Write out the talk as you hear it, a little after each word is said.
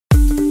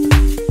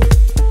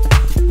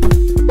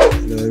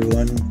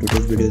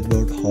video is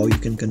about how you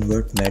can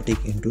convert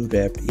MATIC into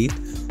wrapped ETH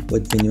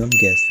with minimum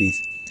gas fees.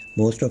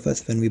 Most of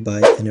us, when we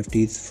buy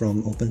NFTs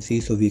from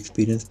OpenSea, so we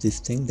experience this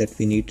thing that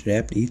we need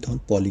wrapped ETH on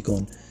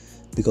Polygon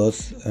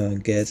because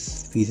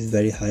gas fees is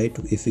very high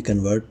if we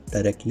convert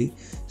directly.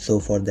 So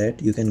for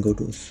that you can go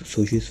to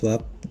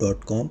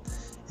SushiSwap.com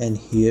and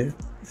here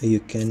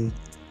you can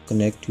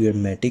connect your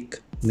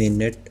MATIC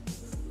mainnet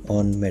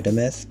on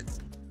MetaMask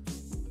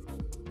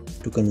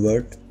to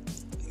convert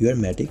your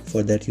MATIC.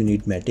 For that you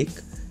need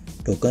MATIC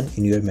token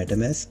in your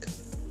MetaMask,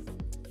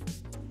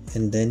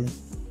 and then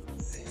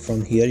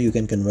from here you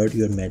can convert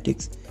your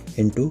MATICs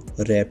into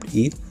wrapped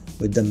ETH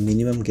with the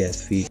minimum gas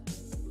fee.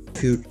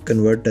 If you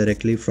convert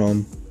directly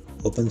from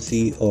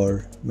OpenSea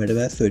or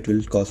MetaMask, so it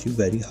will cost you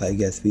very high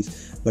gas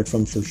fees, but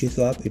from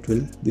SushiSwap it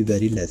will be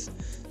very less.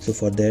 So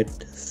for that,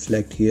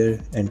 select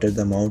here, enter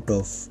the amount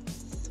of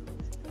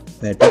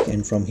MATIC,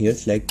 and from here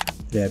select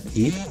wrapped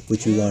ETH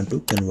which you want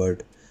to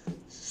convert.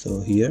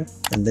 So here,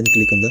 and then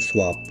click on the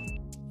swap.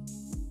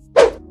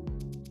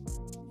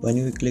 When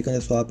you click on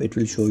the swap, it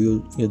will show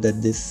you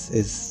that this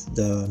is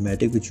the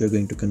MATIC which you are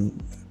going to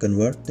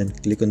convert. Then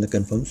click on the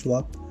confirm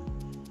swap,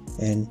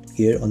 and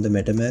here on the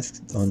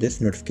MetaMask, on this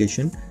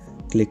notification,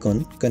 click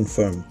on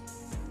confirm.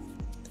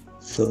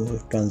 So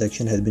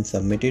transaction has been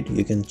submitted.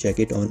 You can check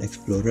it on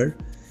Explorer.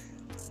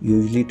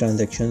 Usually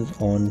transactions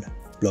on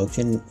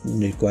blockchain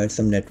require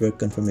some network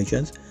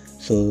confirmations,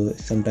 so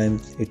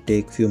sometimes it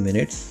takes few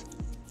minutes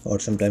or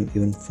sometimes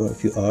even for a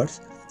few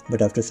hours,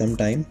 but after some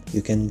time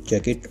you can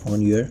check it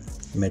on your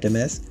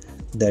MetaMask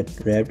that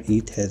wrapped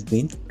ETH has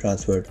been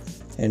transferred.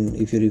 And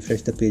if you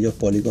refresh the page of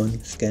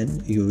Polygon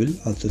scan, you will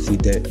also see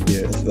that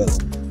there as well.